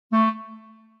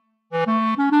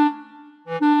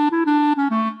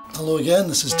Hello again,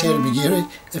 this is Terry McGeary.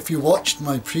 If you watched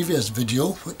my previous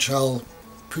video, which I'll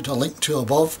put a link to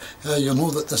above, you'll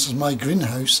know that this is my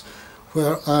greenhouse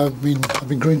where I've been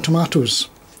growing tomatoes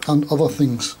and other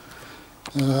things.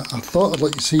 I thought I'd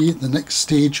let you see the next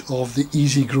stage of the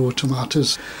easy grow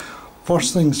tomatoes.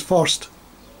 First things first,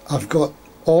 I've got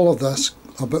all of this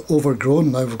a bit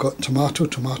overgrown now. We've got tomato,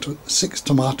 6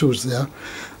 tomatoes there,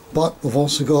 but we've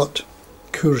also got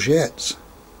courgettes.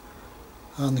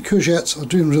 And the courgettes are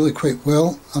doing really quite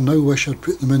well. I now wish I'd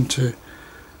put them into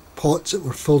pots that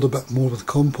were filled a bit more with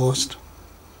compost.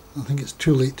 I think it's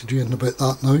too late to do anything about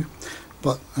that now,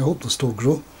 but I hope they'll still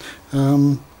grow.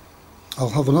 I'll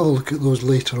have another look at those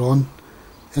later on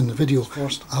in the video.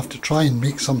 First, I have to try and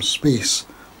make some space.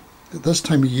 At this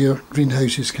time of year,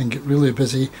 greenhouses can get really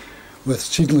busy with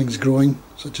seedlings growing,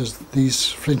 such as these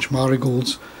French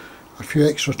marigolds, a few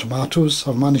extra tomatoes.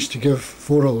 I've managed to give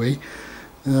 4 away.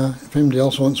 If anybody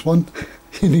else wants one,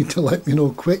 you need to let me know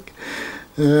quick.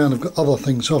 And I've got other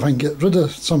things, so if I can get rid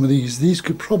of some of these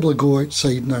could probably go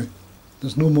outside now.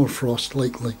 There's no more frost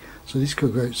likely, so these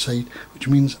could go outside, which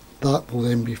means that will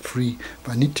then be free.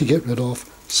 But I need to get rid of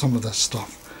some of this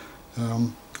stuff.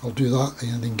 I'll do that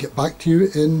and then get back to you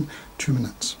in 2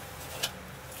 minutes.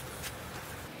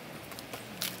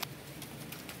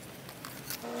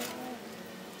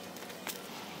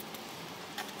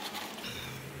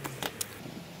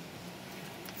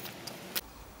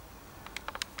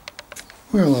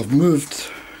 Well, I've moved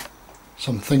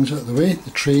some things out of the way,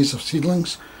 the trays of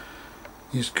seedlings.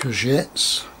 These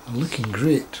courgettes are looking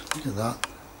great, look at that.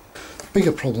 The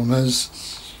bigger problem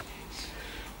is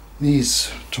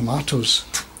these tomatoes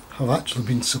have actually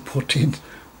been supported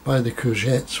by the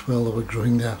courgettes while they were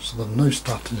growing there, so they've now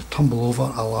started to tumble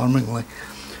over alarmingly.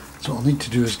 So what I'll need to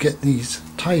do is get these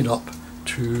tied up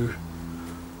to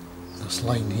this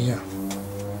line here,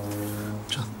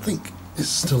 which I think is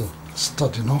still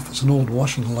stud enough. It's an old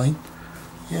washing line.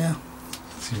 Yeah,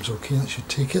 seems okay, that should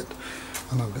take it.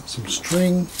 And I've got some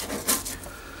string,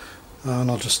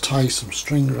 and I'll just tie some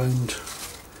string around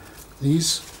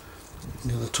these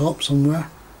near the top somewhere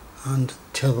and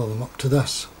tether them up to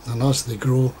this, and as they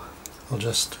grow I'll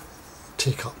just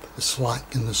take up the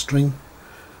slack in the string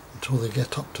until they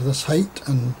get up to this height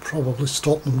and probably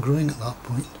stop them growing at that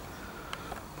point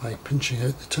by pinching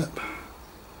out the tip.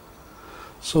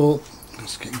 So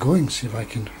let's get going, see if I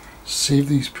can save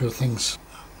these poor things.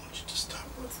 I want you to start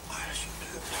with why I should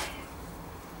do it.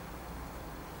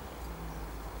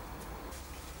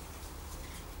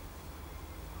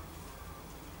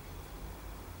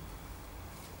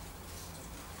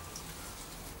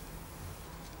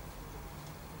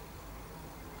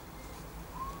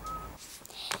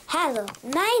 Hello,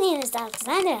 my name is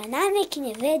Alexander and I'm making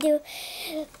a video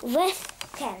with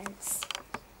Terence.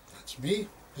 That's me,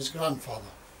 his grandfather.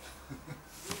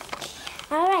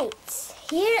 Alright,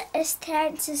 here is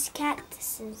Terence's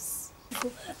cactuses.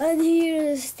 And here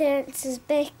is Terence's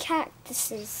big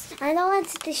cactuses. And I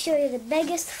wanted to show you the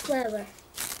biggest flower.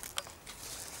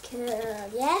 Cool,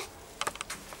 yeah?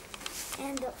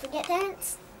 And don't forget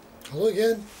Terence. Hello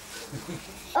again.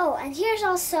 Oh, and here's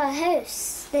also a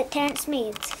house that Terence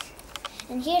made.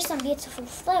 And here's some beautiful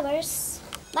flowers.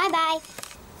 Bye bye.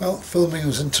 Well, filming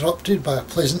was interrupted by a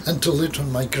pleasant interlude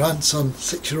when my grandson,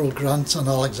 6-year-old grandson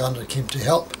Alexander, came to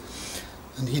help.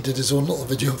 And he did his own little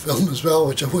video film as well,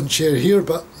 which I won't share here,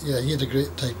 but yeah, he had a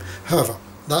great time. However,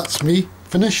 that's me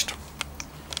finished.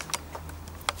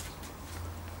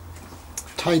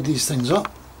 Tied these things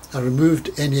up. I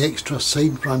removed any extra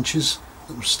side branches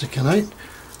that were sticking out.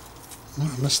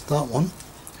 Oh, I missed that one.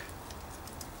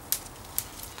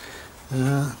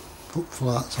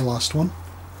 Hopefully that's the last one.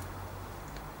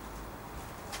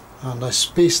 And I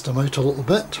spaced them out a little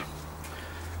bit.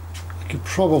 I could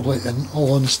probably, in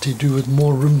all honesty, do with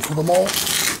more room for them all.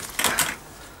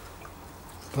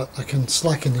 But I can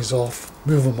slacken these off,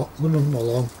 move them up, move them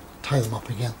along, tie them up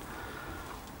again.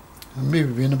 And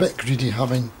maybe being a bit greedy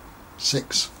having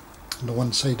 6 on the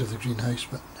one side of the greenhouse,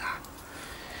 but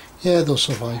yeah, they'll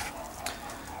survive.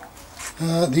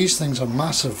 These things are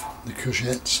massive, the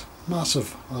courgettes.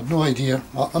 Massive. I had no idea.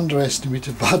 I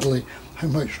underestimated badly how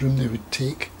much room they would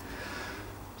take.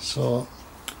 So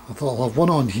I thought I'll have one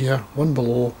on here, one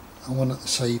below and one at the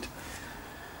side,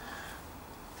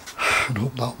 and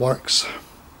hope that works.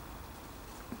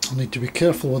 I need to be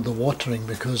careful with the watering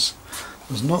because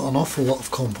there's not an awful lot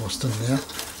of compost in there.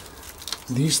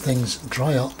 These things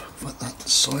dry up, but that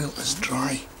soil is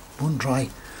dry, bone dry,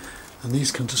 and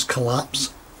these can just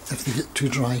collapse if they get too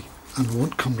dry and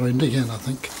won't come round again, I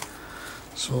think.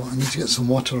 So I need to get some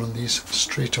water on these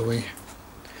straight away.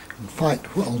 In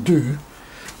fact, what I'll do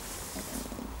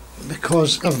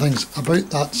because everything's about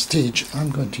that stage, I'm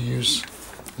going to use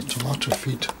the tomato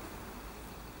feed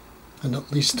and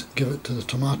at least give it to the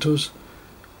tomatoes.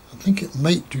 I think it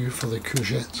might do for the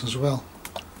courgettes as well,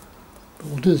 but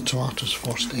we'll do the tomatoes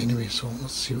first anyway. So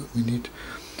let's see what we need.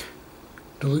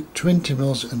 Dilute 20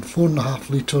 mils in 4.5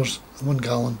 litres, 1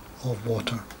 gallon of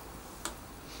water.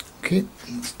 Okay,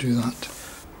 let's do that.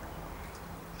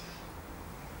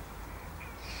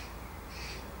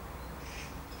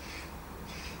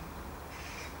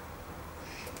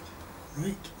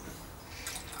 Right.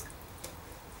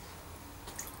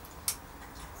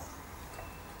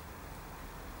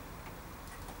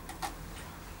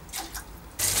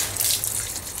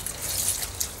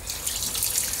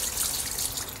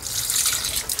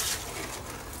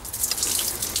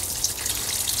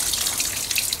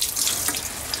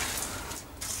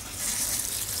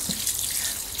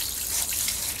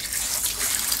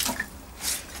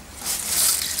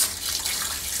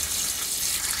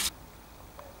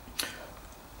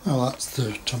 Well, that's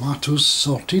the tomatoes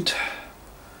sorted,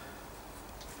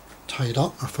 tied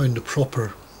up. I found the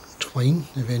proper twine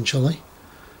eventually.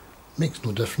 Makes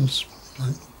no difference.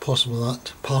 Possibly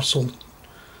that parcel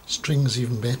string's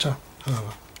even better,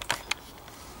 however.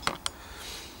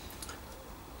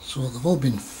 So they've all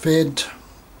been fed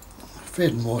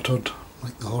and watered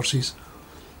like the horses.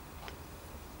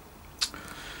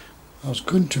 I was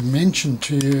going to mention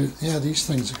to you, yeah, these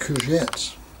things, the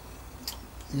courgettes.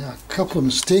 Yeah, a couple of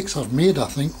mistakes I've made, I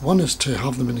think. One is to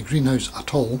have them in the greenhouse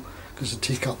at all, because they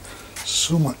take up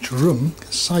so much room, the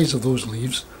size of those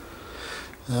leaves.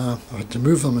 I had to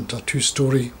move them into a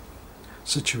 2-storey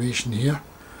situation here.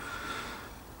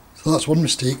 So that's one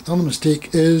mistake. The other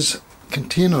mistake is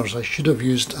containers. I should have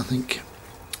used, I think,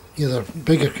 either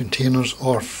bigger containers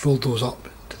or filled those up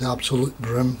to the absolute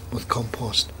brim with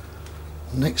compost.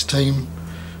 Next time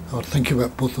I would think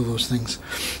about both of those things.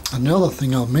 And the other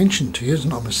thing I'll mention to you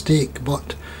isn't a mistake,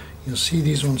 but you'll see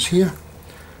these ones here.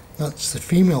 That's the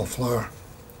female flower,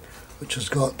 which has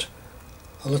got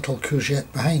a little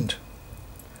courgette behind.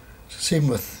 It's the same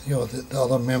with, you know, the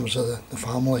other members of the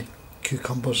family.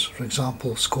 Cucumbers, for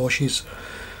example, squashes.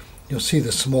 You'll see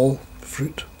the small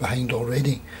fruit behind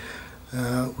already.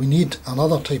 We need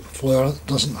another type of flower that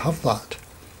doesn't have that.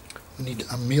 We need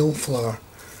a male flower.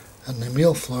 And the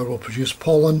male flower will produce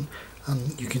pollen,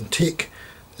 and you can take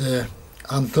the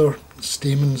anther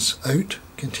stamens out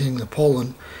containing the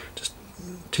pollen, just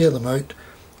tear them out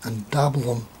and dabble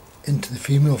them into the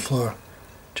female flower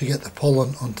to get the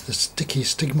pollen onto the sticky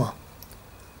stigma,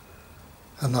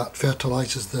 and that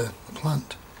fertilises the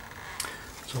plant.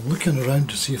 So I'm looking around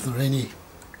to see if there are any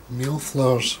male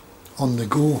flowers on the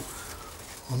go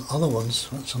on other ones.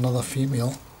 That's another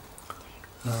female.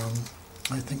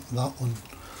 I think that one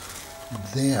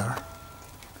there,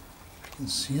 you can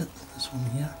see it, this one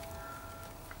here,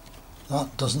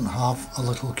 that doesn't have a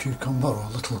little cucumber or a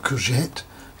little courgette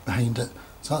behind it,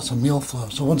 so that's a male flower.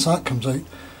 So once that comes out,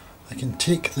 I can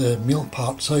take the male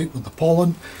parts out with the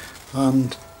pollen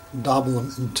and dabble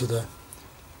them into the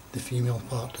female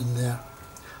part in there,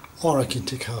 or I can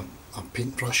take a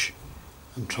paintbrush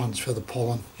and transfer the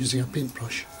pollen using a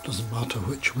paintbrush. Doesn't matter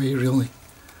which way really.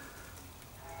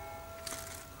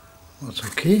 That's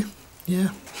okay. Yeah,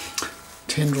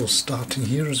 tendrils starting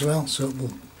here as well, so it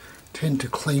will tend to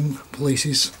climb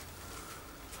places.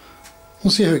 We'll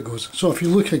see how it goes. So if you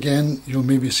look again, you'll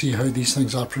maybe see how these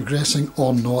things are progressing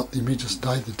or not. They may just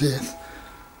die the death,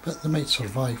 but they might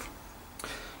survive.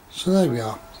 So there we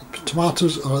are. The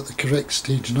tomatoes are at the correct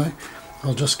stage now.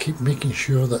 I'll just keep making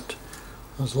sure that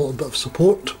there's a little bit of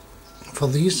support for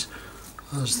these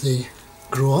as they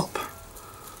grow up.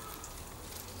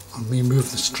 I may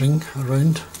move the string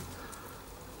around.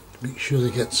 Make sure they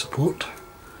get support.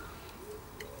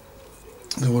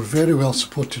 They were very well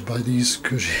supported by these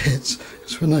courgettes,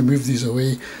 because when I moved these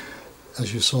away,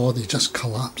 as you saw, they just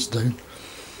collapsed down.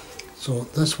 So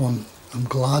this one, I'm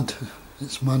glad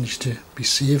it's managed to be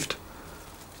saved.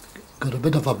 Got a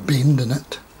bit of a bend in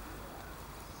it,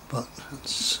 but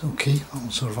it's okay, it'll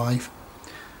survive.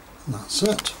 And that's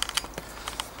it.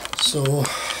 So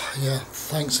yeah,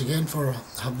 thanks again for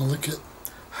having a look at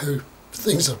how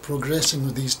things are progressing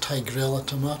with these Tigrella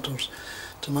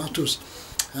tomatoes.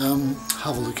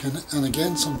 Have a look in it and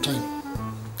again sometime.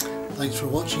 Thanks for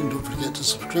watching. Don't forget to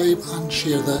subscribe and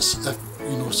share this if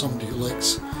you know somebody who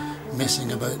likes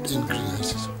messing about in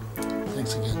greenhouses.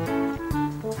 Thanks again.